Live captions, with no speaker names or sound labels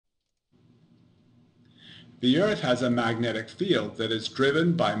The Earth has a magnetic field that is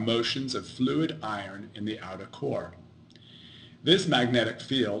driven by motions of fluid iron in the outer core. This magnetic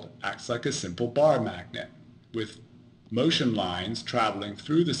field acts like a simple bar magnet, with motion lines traveling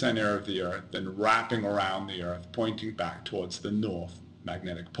through the center of the Earth and wrapping around the Earth, pointing back towards the north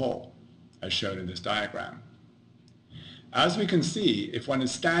magnetic pole, as shown in this diagram. As we can see, if one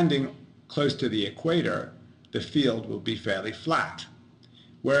is standing close to the equator, the field will be fairly flat,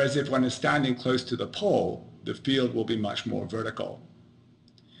 whereas if one is standing close to the pole, the field will be much more vertical.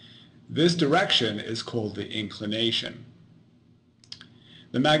 This direction is called the inclination.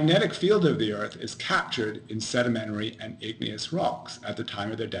 The magnetic field of the Earth is captured in sedimentary and igneous rocks at the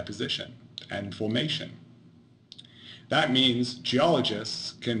time of their deposition and formation. That means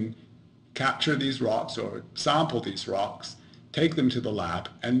geologists can capture these rocks or sample these rocks, take them to the lab,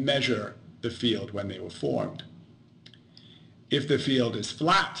 and measure the field when they were formed. If the field is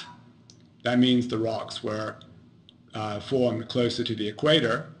flat, that means the rocks were formed closer to the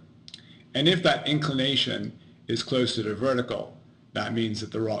equator. And if that inclination is closer to vertical, that means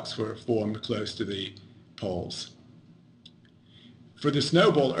that the rocks were formed close to the poles. For the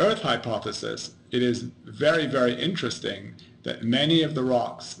snowball Earth hypothesis, it is very, very interesting that many of the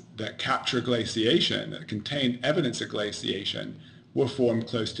rocks that capture glaciation, that contain evidence of glaciation, were formed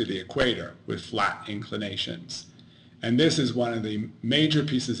close to the equator with flat inclinations. And this is one of the major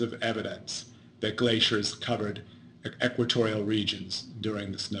pieces of evidence that glaciers covered equatorial regions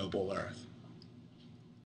during the snowball Earth.